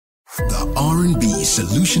The R&B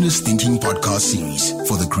Solutionist Thinking Podcast Series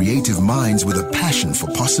for the creative minds with a passion for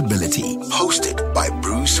possibility. Hosted by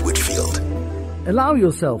Bruce Whitfield. Allow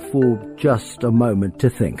yourself for just a moment to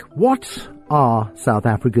think. What are South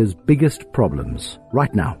Africa's biggest problems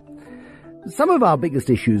right now? Some of our biggest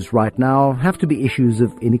issues right now have to be issues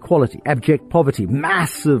of inequality, abject poverty,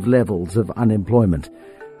 massive levels of unemployment.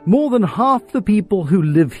 More than half the people who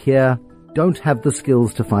live here don't have the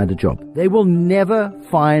skills to find a job. They will never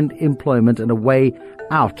find employment and a way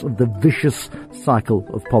out of the vicious cycle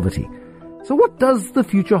of poverty. So what does the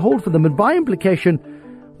future hold for them? And by implication,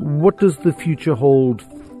 what does the future hold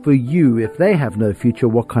for you? If they have no future,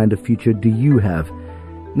 what kind of future do you have?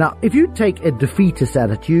 Now, if you take a defeatist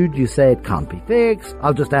attitude, you say it can't be fixed,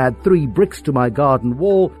 I'll just add 3 bricks to my garden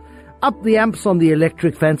wall, up the amps on the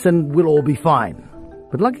electric fence, and we'll all be fine.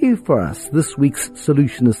 But lucky for us, this week's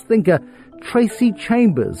solutionist thinker, Tracy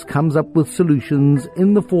Chambers, comes up with solutions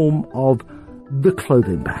in the form of the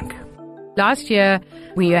Clothing Bank. Last year,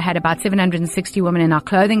 we had about 760 women in our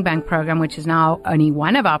Clothing Bank program, which is now only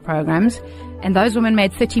one of our programs, and those women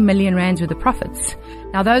made 30 million rands worth of profits.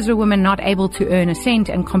 Now, those are women not able to earn a cent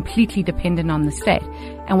and completely dependent on the state.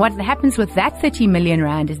 And what happens with that 30 million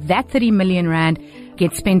rand is that 30 million rand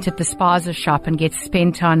gets spent at the spaza shop and gets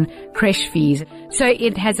spent on creche fees. So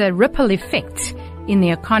it has a ripple effect in the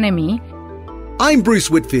economy. I'm Bruce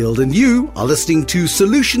Whitfield, and you are listening to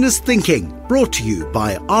Solutionist Thinking, brought to you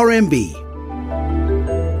by RMB.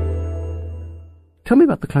 Tell me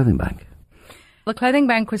about the Clothing Bank. The Clothing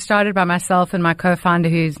Bank was started by myself and my co-founder,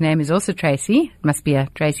 whose name is also Tracy. It must be a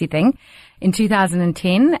Tracy thing. In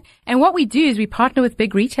 2010. And what we do is we partner with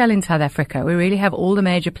big retail in South Africa. We really have all the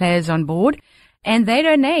major players on board, and they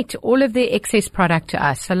donate all of their excess product to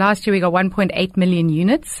us. So last year we got 1.8 million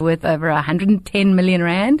units worth over 110 million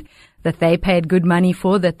rand that they paid good money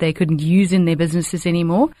for, that they couldn't use in their businesses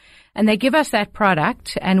anymore. And they give us that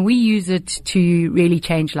product, and we use it to really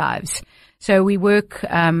change lives. So we work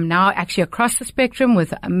now actually across the spectrum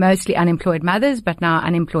with mostly unemployed mothers, but now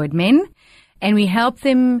unemployed men. And we help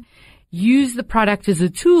them use the product as a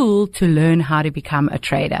tool to learn how to become a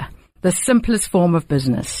trader. The simplest form of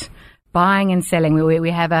business. Buying and selling. We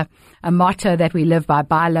have a motto that we live by: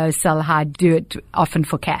 buy low, sell high, do it often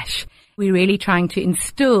for cash. We're really trying to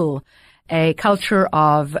instill a culture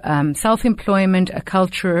of self-employment, a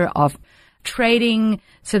culture of trading,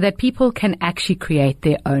 so that people can actually create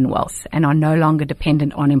their own wealth and are no longer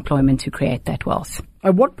dependent on employment to create that wealth.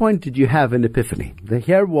 At what point did you have an epiphany?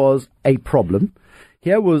 Here was a problem,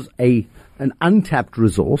 here was an untapped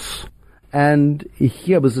resource, and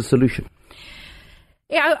here was a solution.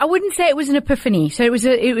 Yeah, I wouldn't say it was an epiphany. So it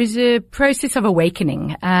was a process of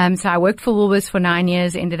awakening. So I worked for Woolworths for 9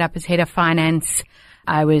 years, ended up as head of finance.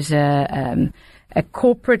 I was a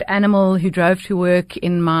corporate animal who drove to work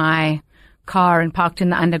in my car and parked in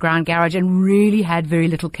the underground garage and really had very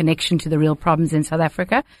little connection to the real problems in South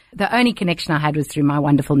Africa. The only connection I had was through my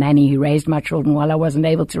wonderful nanny who raised my children while I wasn't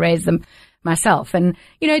able to raise them myself. And,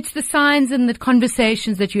 you know, it's the signs and the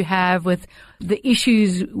conversations that you have with the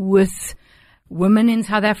issues with women in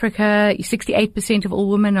South Africa. 68% of all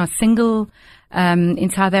women are single in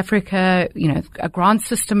South Africa. You know, a grant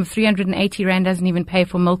system of 380 rand doesn't even pay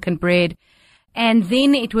for milk and bread. And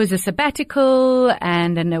then it was a sabbatical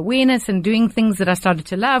and an awareness and doing things that I started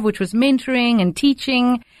to love, which was mentoring and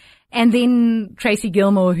teaching. And then Tracy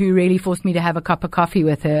Gilmore, who really forced me to have a cup of coffee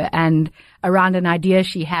with her and around an idea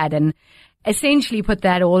she had, and essentially put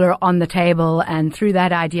that all on the table and threw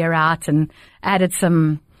that idea out and added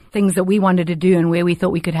some things that we wanted to do and where we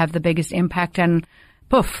thought we could have the biggest impact, and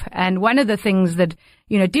poof. And one of the things that,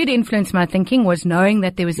 you know, did influence my thinking was knowing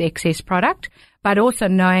that there was excess product, but also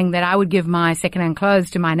knowing that I would give my secondhand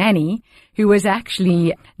clothes to my nanny, who was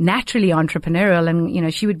actually naturally entrepreneurial, and, you know,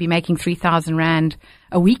 she would be making 3,000 rand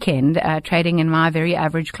a weekend, trading in my very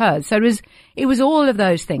average clothes. So it was all of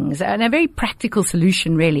those things, and a very practical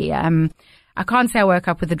solution, really. I can't say I woke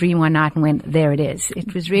up with a dream one night and went, there it is.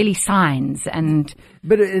 It was really signs.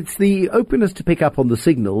 But it's the openness to pick up on the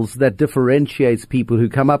signals that differentiates people who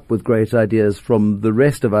come up with great ideas from the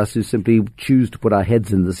rest of us who simply choose to put our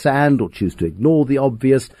heads in the sand or choose to ignore the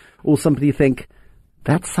obvious, or simply think,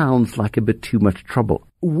 that sounds like a bit too much trouble.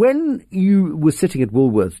 When you were sitting at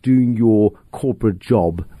Woolworths doing your corporate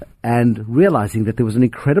job and realizing that there was an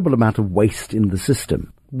incredible amount of waste in the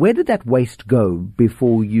system, where did that waste go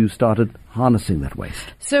before you started harnessing that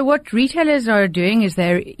waste? So what retailers are doing is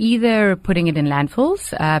they're either putting it in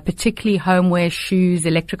landfills, particularly homeware, shoes,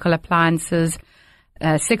 electrical appliances.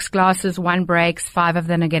 6 glasses, 1 breaks, 5 of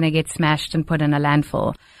them are going to get smashed and put in a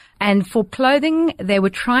landfill. And for clothing, they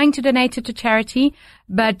were trying to donate it to charity,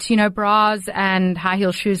 but, bras and high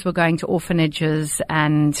heel shoes were going to orphanages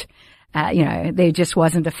and, there just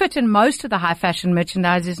wasn't a fit. And most of the high fashion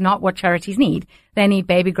merchandise is not what charities need. They need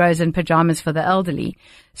baby grows and pajamas for the elderly.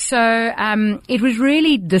 So, it was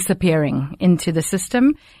really disappearing into the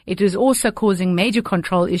system. It was also causing major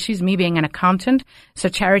control issues, me being an accountant. So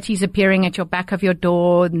charities appearing at your back of your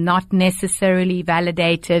door, not necessarily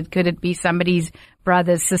validated. Could it be somebody's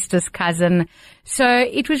brother's, sister's, cousin? So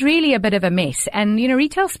it was really a bit of a mess. And,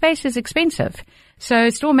 retail space is expensive. So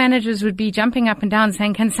store managers would be jumping up and down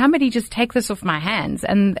saying, can somebody just take this off my hands?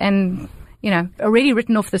 And already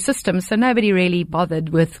written off the system. So nobody really bothered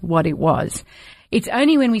with what it was. It's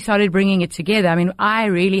only when we started bringing it together.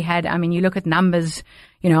 You look at numbers,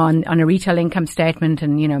 on a retail income statement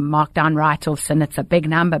and, markdown write-offs, and it's a big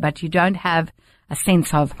number, but you don't have a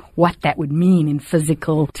sense of what that would mean in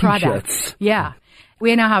physical products. Yeah.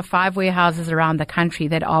 We now have 5 warehouses around the country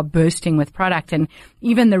that are bursting with product, and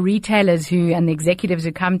even the retailers and the executives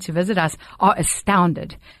who come to visit us are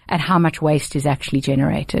astounded at how much waste is actually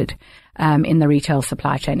generated in the retail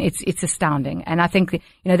supply chain. It's astounding. And I think,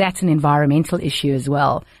 that's an environmental issue as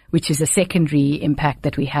well, which is a secondary impact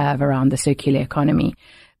that we have around the circular economy.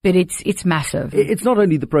 But it's massive. It's not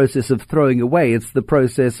only the process of throwing away, it's the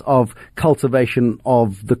process of cultivation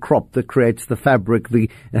of the crop that creates the fabric, the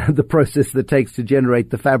process that takes to generate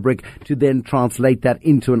the fabric, to then translate that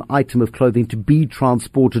into an item of clothing, to be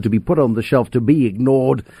transported, to be put on the shelf, to be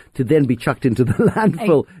ignored, to then be chucked into the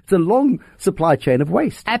landfill. It's a long supply chain of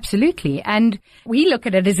waste. Absolutely. And we look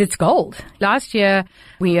at it as it's gold. Last year,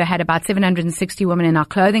 we had about 760 women in our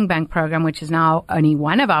clothing bank program, which is now only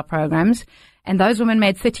one of our programs. And those women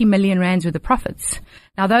made 30 million rands worth of profits.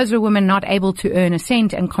 Now, those were women not able to earn a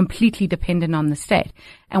cent and completely dependent on the state.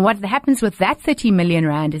 And what happens with that 30 million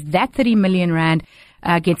rand is that 30 million rand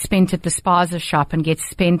gets spent at the spaza shop and gets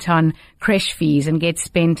spent on creche fees and gets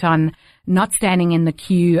spent on not standing in the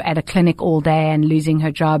queue at a clinic all day and losing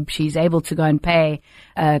her job. She's able to go and pay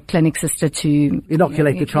a clinic sister to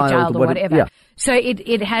inoculate the child or whatever. Yeah. So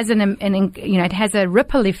it has it has a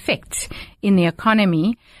ripple effect in the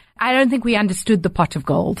economy. I don't think we understood the pot of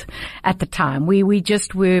gold at the time. We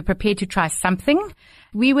just were prepared to try something.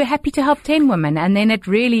 We were happy to help 10 women, and then it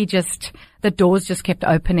really the doors just kept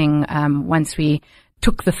opening once we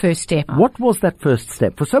took the first step. What was that first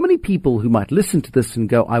step? For so many people who might listen to this and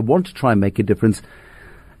go, I want to try and make a difference,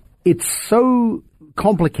 it's so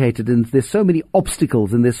complicated and there's so many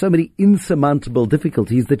obstacles and there's so many insurmountable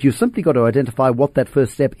difficulties that you've simply got to identify what that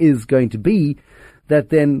first step is going to be, that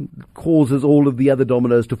then causes all of the other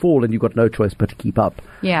dominoes to fall, and you've got no choice but to keep up.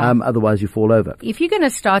 Yeah. Otherwise you fall over. If you're going to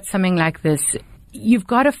start something like this, you've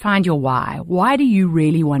got to find your why. Why do you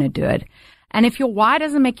really want to do it? And if your why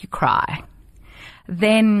doesn't make you cry,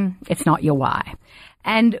 then it's not your why.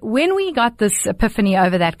 And when we got this epiphany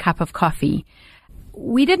over that cup of coffee,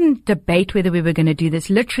 we didn't debate whether we were going to do this.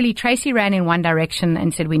 Literally, Tracy ran in one direction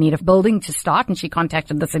and said, we need a building to start. And she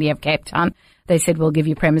contacted the city of Cape Town. They said, we'll give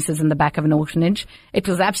you premises in the back of an orphanage. It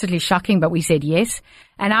was absolutely shocking, but we said yes.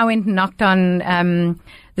 And I went and knocked on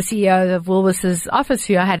the CEO of Woolworths' office,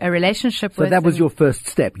 who I had a relationship with. So that was your first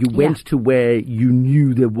step. You went to where you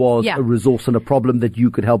knew there was a resource and a problem that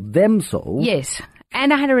you could help them solve. Yes.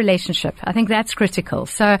 And I had a relationship. I think that's critical.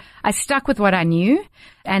 So I stuck with what I knew,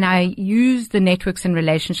 and I used the networks and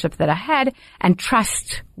relationships that I had, and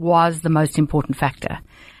trust was the most important factor.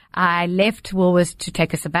 I left Woolworths to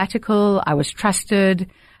take a sabbatical. I was trusted,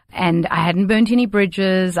 and I hadn't burnt any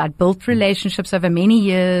bridges. I'd built relationships over many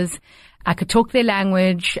years. I could talk their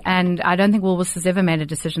language, and I don't think Woolworths has ever made a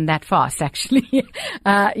decision that fast, actually.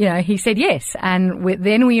 He said yes. And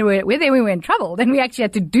then we were in trouble. Then we actually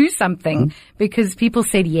had to do something because people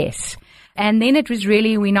said yes. And then it was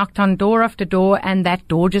really, we knocked on door after door, and that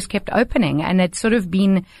door just kept opening, and it's sort of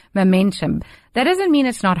been momentum. That doesn't mean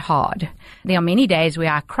it's not hard. There are many days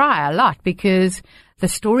where I cry a lot because the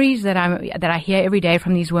stories that I hear every day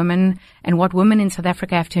from these women and what women in South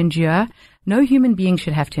Africa have to endure, no human being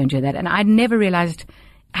should have to endure that. And I'd never realized,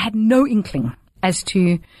 I had no inkling as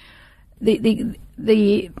to I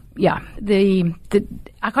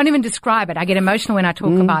can't even describe it. I get emotional when I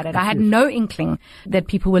talk about it. I had no inkling that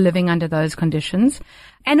people were living under those conditions.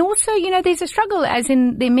 And also, there's a struggle, as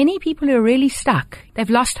in there are many people who are really stuck. They've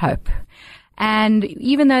lost hope. And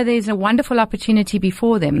even though there's a wonderful opportunity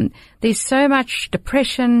before them, there's so much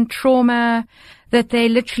depression, trauma, that they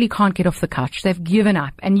literally can't get off the couch. They've given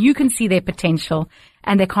up, and you can see their potential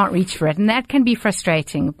and they can't reach for it. And that can be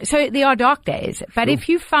frustrating. So there are dark days, but if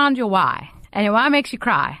you found your why, and your why makes you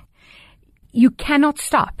cry, you cannot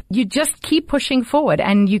stop. You just keep pushing forward,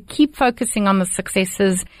 and you keep focusing on the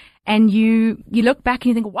successes, And you look back and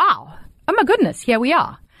you think, wow, oh my goodness, here we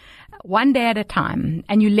are. One day at a time.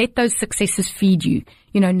 And you let those successes feed you,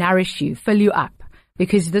 nourish you, fill you up.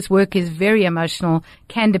 Because this work is very emotional,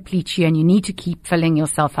 can deplete you, and you need to keep filling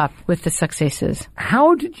yourself up with the successes.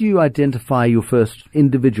 How did you identify your first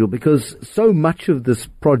individual? Because so much of this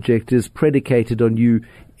project is predicated on you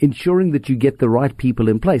ensuring that you get the right people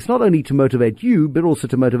in place, not only to motivate you, but also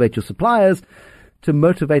to motivate your suppliers, to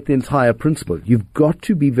motivate the entire principle. You've got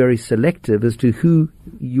to be very selective as to who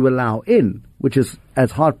you allow in, which is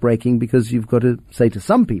as heartbreaking because you've got to say to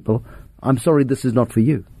some people, I'm sorry, this is not for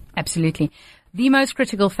you. Absolutely. The most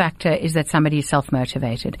critical factor is that somebody is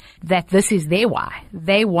self-motivated, that this is their why.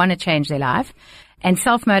 They want to change their life. And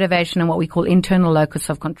self-motivation and what we call internal locus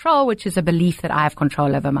of control, which is a belief that I have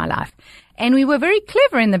control over my life. And we were very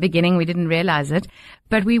clever in the beginning. We didn't realize it.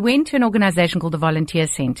 But we went to an organization called the Volunteer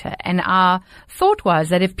Center. And our thought was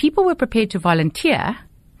that if people were prepared to volunteer,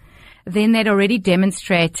 then they'd already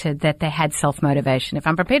demonstrated that they had self-motivation. If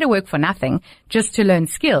I'm prepared to work for nothing, just to learn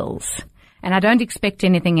skills, and I don't expect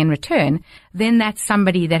anything in return, then that's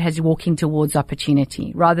somebody that has walking towards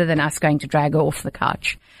opportunity rather than us going to drag her off the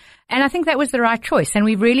couch. And I think that was the right choice. And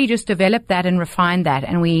we've really just developed that and refined that.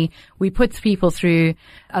 And we put people through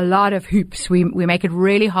a lot of hoops. We make it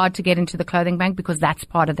really hard to get into the clothing bank because that's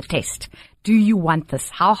part of the test. Do you want this?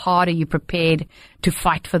 How hard are you prepared to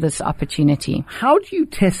fight for this opportunity? How do you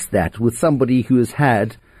test that with somebody who has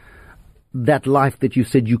had that life that you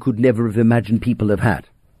said you could never have imagined people have had?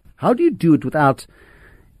 How do you do it without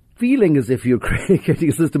feeling as if you're creating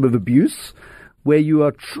a system of abuse where you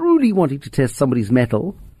are truly wanting to test somebody's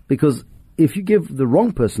mettle? Because if you give the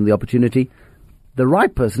wrong person the opportunity, the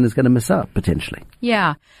right person is going to miss out potentially.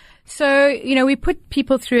 Yeah. So, we put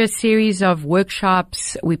people through a series of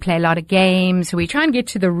workshops. We play a lot of games. We try and get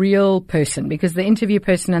to the real person because the interview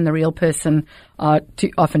person and the real person are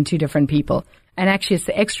often two different people. And actually, it's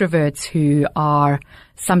the extroverts who are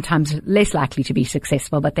sometimes less likely to be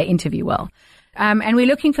successful, but they interview well. And we're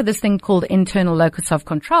looking for this thing called internal locus of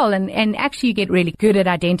control. And actually, you get really good at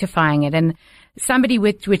identifying it. And somebody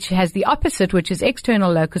which has the opposite, which is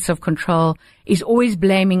external locus of control, is always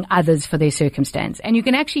blaming others for their circumstance. And you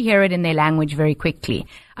can actually hear it in their language very quickly.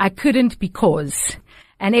 I couldn't because,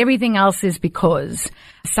 and everything else is because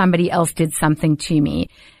somebody else did something to me.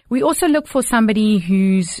 We also look for somebody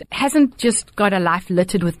who's hasn't just got a life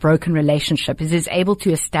littered with broken relationships, is able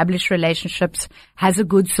to establish relationships, has a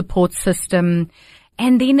good support system.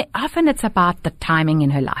 And then often it's about the timing in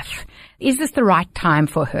her life. Is this the right time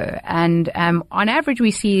for her? And on average,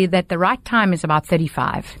 we see that the right time is about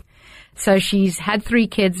 35. So she's had 3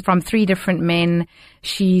 kids from 3 different men.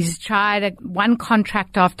 She's tried one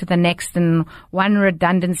contract after the next and one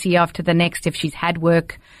redundancy after the next if she's had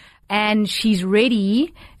work. And she's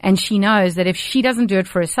ready, and she knows that if she doesn't do it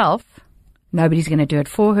for herself, nobody's going to do it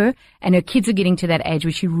for her. And her kids are getting to that age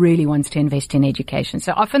where she really wants to invest in education.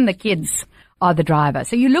 So often the kids are the driver.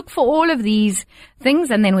 So you look for all of these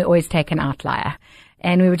things, and then we always take an outlier.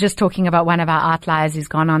 And we were just talking about one of our outliers who's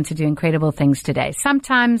gone on to do incredible things today.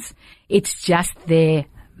 Sometimes it's just their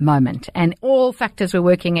moment, and all factors were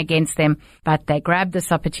working against them, but they grabbed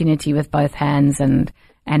this opportunity with both hands and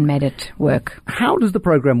made it work. How does the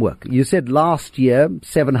program work? You said last year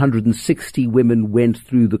 760 women went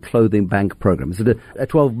through the Clothing Bank program. Is it a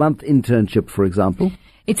 12-month internship, for example?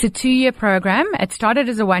 It's a 2-year program. It started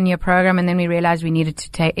as a 1-year program, and then we realized we needed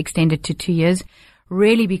to extend it to 2 years,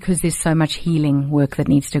 really because there's so much healing work that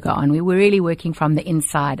needs to go on. We were really working from the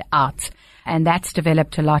inside out, and that's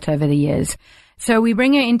developed a lot over the years. So we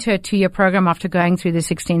bring her into a 2-year program after going through this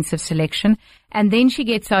extensive selection, and then she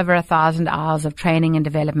gets over 1,000 hours of training and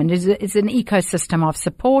development. It's an ecosystem of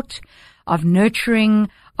support, of nurturing,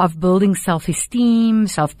 of building self-esteem,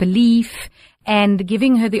 self-belief, and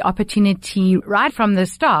giving her the opportunity right from the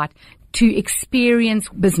start to experience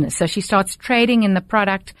business. So she starts trading in the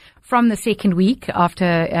product from the second week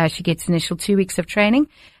after she gets initial 2 weeks of training.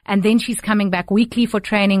 And then she's coming back weekly for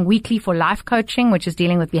training, weekly for life coaching, which is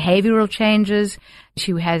dealing with behavioral changes.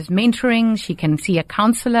 She has mentoring. She can see a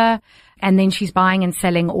counselor. And then she's buying and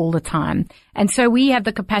selling all the time. And so we have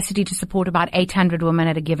the capacity to support about 800 women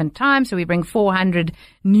at a given time. So we bring 400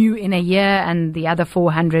 new in a year, and the other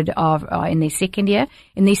 400 are in their second year.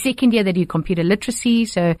 In their second year, they do computer literacy.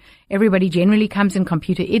 So everybody generally comes in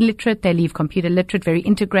computer illiterate. They leave computer literate, very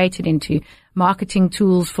integrated into marketing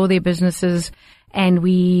tools for their businesses. And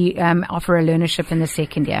we offer a learnership in the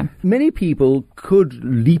second year. Many people could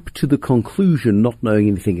leap to the conclusion, not knowing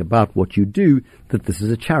anything about what you do, that this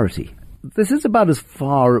is a charity. This is about as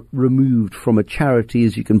far removed from a charity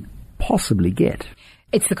as you can possibly get.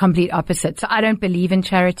 It's the complete opposite. So I don't believe in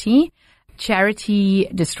charity. charity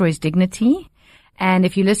destroys dignity. And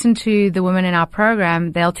if you listen to the women in our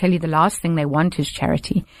program, they'll tell you the last thing they want is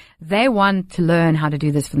charity. They want to learn how to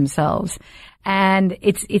do this for themselves. And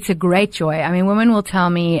it's a great joy. I mean, women will tell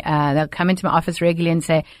me, they'll come into my office regularly and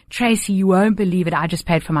say, Tracy, you won't believe it. I just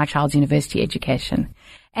paid for my child's university education.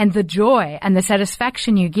 And the joy and the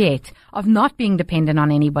satisfaction you get of not being dependent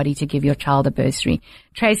on anybody to give your child a bursary.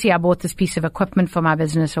 Tracy, I bought this piece of equipment for my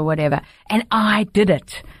business or whatever, and I did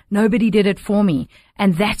it. Nobody did it for me.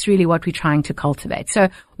 And that's really what we're trying to cultivate. So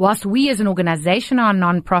whilst we as an organization are a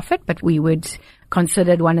non-profit, but we would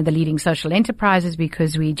considered one of the leading social enterprises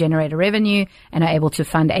because we generate a revenue and are able to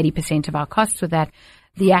fund 80% of our costs with that,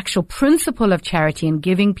 the actual principle of charity and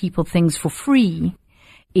giving people things for free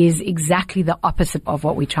is exactly the opposite of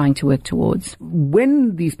what we're trying to work towards.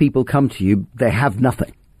 When these people come to you, they have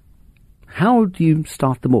nothing. How do you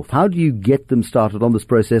start them off? How do you get them started on this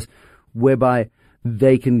process whereby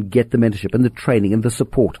they can get the mentorship and the training and the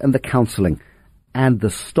support and the counseling and the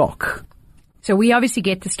stock? So we obviously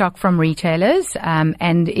get the stock from retailers,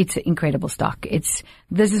 and it's incredible stock.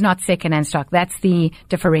 This is not second-hand stock. That's the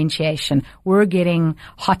differentiation. We're getting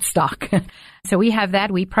hot stock. So we have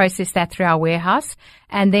that. We process that through our warehouse.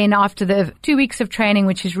 And then after the 2 weeks of training,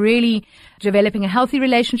 which is really developing a healthy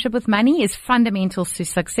relationship with money, is fundamental to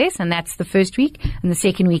success. And that's the first week. And the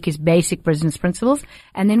second week is basic business principles.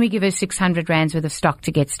 And then we give her 600 rands worth of stock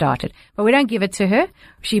to get started. But we don't give it to her.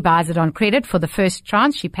 She buys it on credit for the first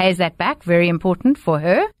tranche. She pays that back. Very important for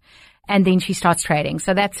her. And then she starts trading.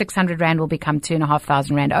 So that 600 rand will become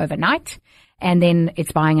 2,500 rand overnight. And then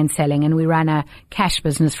it's buying and selling, and we run a cash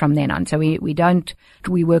business from then on. So we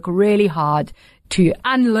work really hard to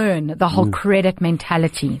unlearn the whole credit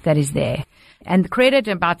mentality that is there. And credit,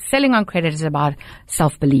 about selling on credit, is about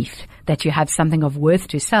self-belief, that you have something of worth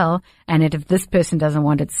to sell, and that if this person doesn't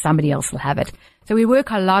want it, somebody else will have it. So we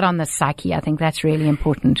work a lot on the psyche. I think that's really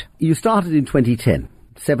important. You started in 2010.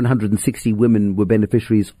 760 women were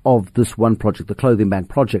beneficiaries of this one project, the Clothing Bank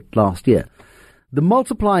project, last year. The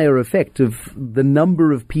multiplier effect of the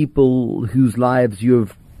number of people whose lives you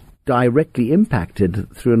have directly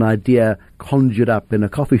impacted through an idea conjured up in a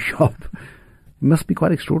coffee shop must be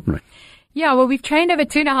quite extraordinary. Yeah, well, we've trained over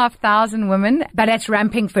 2,500 women, but it's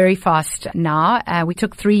ramping very fast now. We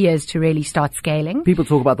took 3 years to really start scaling. People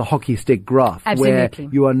talk about the hockey stick graph, Absolutely.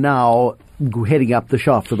 Where you are now heading up the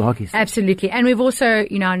shaft of the hockey stick. Absolutely. And we've also,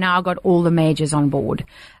 now got all the majors on board,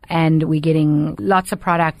 and we're getting lots of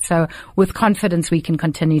products. So with confidence, we can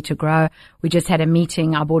continue to grow. We just had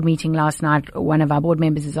our board meeting last night. One of our board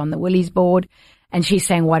members is on the Woolies board. And she's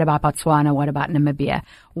saying, what about Botswana? What about Namibia?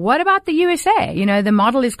 What about the USA? The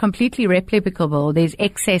model is completely replicable. There's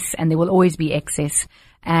excess, and there will always be excess.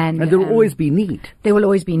 And there will always be need. There will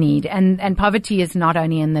always be need. And poverty is not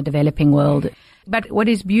only in the developing world. But what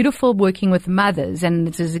is beautiful working with mothers, and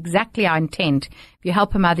this is exactly our intent, if you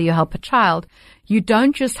help a mother, you help a child. You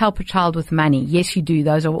don't just help a child with money. Yes, you do.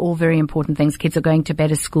 Those are all very important things. Kids are going to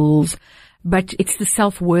better schools. But it's the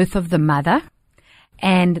self-worth of the mother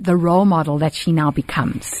and the role model that she now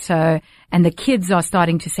becomes. So, and the kids are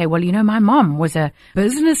starting to say, well, my mom was a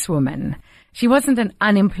businesswoman. She wasn't an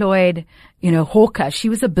unemployed, hawker. She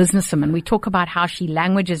was a businesswoman. We talk about how she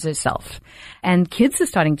languages herself. And kids are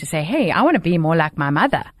starting to say, hey, I want to be more like my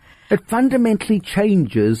mother. It fundamentally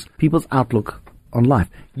changes people's outlook on life.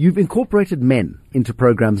 You've incorporated men into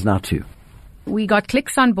programs now too. We got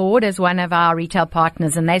Clicks on board as one of our retail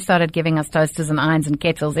partners, and they started giving us toasters and irons and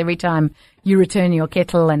kettles. Every time you return your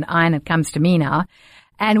kettle and iron, it comes to me now.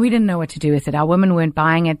 And we didn't know what to do with it. Our women weren't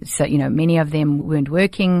buying it. So, many of them weren't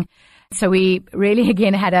working. So we really,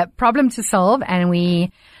 again, had a problem to solve, and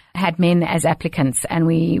we had men as applicants, and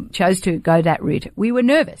we chose to go that route. We were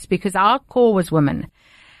nervous because our core was women.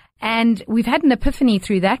 And we've had an epiphany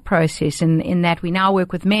through that process in that we now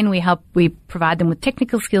work with men. We provide them with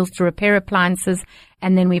technical skills to repair appliances,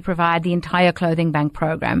 and then we provide the entire Clothing Bank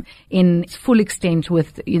program in full extent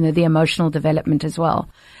with, the emotional development as well.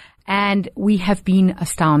 And we have been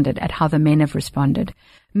astounded at how the men have responded.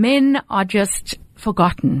 Men are just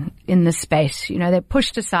forgotten in this space. They're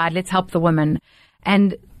pushed aside. Let's help the women.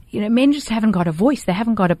 And men just haven't got a voice. They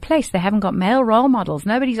haven't got a place. They haven't got male role models.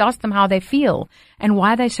 Nobody's asked them how they feel and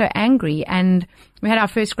why they're so angry. And we had our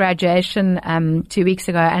first graduation 2 weeks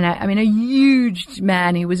ago, and a huge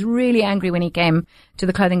man who was really angry when he came to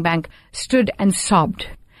the Clothing Bank stood and sobbed.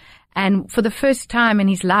 And for the first time in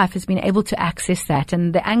his life has been able to access that,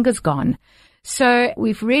 and the anger's gone. So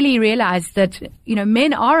we've really realized that,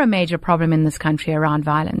 men are a major problem in this country around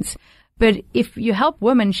violence. But if you help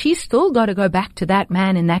women, she's still got to go back to that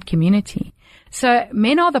man in that community. So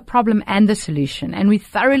men are the problem and the solution, and we're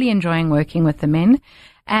thoroughly enjoying working with the men.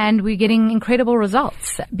 And we're getting incredible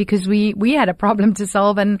results because we had a problem to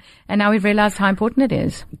solve and now we've realized how important it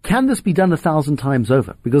is. Can this be done 1,000 times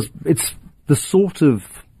over? Because it's the sort of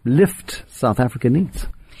lift South Africa needs.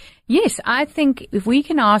 Yes, I think if we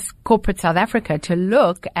can ask corporate South Africa to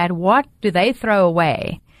look at what do they throw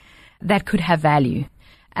away that could have value.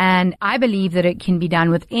 And I believe that it can be done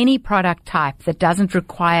with any product type that doesn't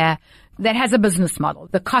require, that has a business model.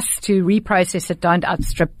 The costs to reprocess it don't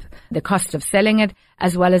outstrip the cost of selling it,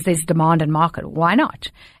 as well as there's demand and market. Why not?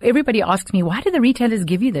 Everybody asks me, why do the retailers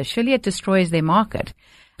give you this? Surely it destroys their market.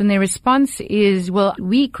 And their response is, well,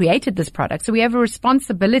 we created this product, so we have a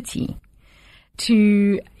responsibility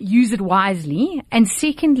to use it wisely. And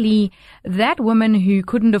secondly, that woman who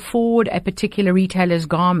couldn't afford a particular retailer's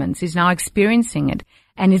garments is now experiencing it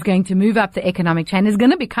and is going to move up the economic chain, is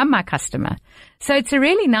going to become my customer. So it's a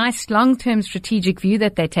really nice long-term strategic view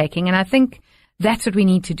that they're taking. And I think that's what we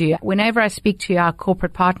need to do. Whenever I speak to our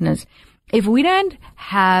corporate partners, if we don't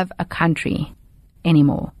have a country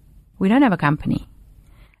anymore, we don't have a company.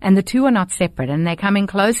 And the two are not separate, and they're coming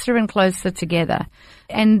closer and closer together.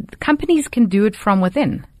 And companies can do it from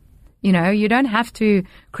within. You know, you don't have to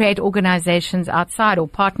create organizations outside or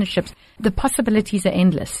partnerships. The possibilities are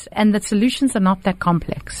endless, and the solutions are not that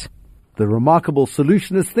complex. The remarkable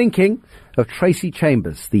solutionist thinking of Tracy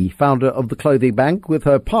Chambers, the founder of the Clothing Bank, with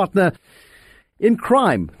her partner in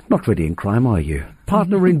crime. Not really in crime, are you?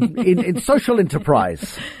 Partner in social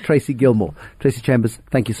enterprise, Tracy Gilmore. Tracy Chambers,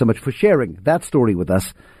 thank you so much for sharing that story with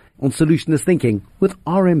us on Solutionist Thinking with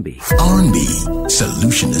RMB. RMB,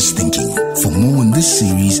 Solutionist Thinking. For more on this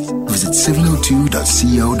series, visit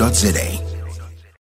 702.co.za.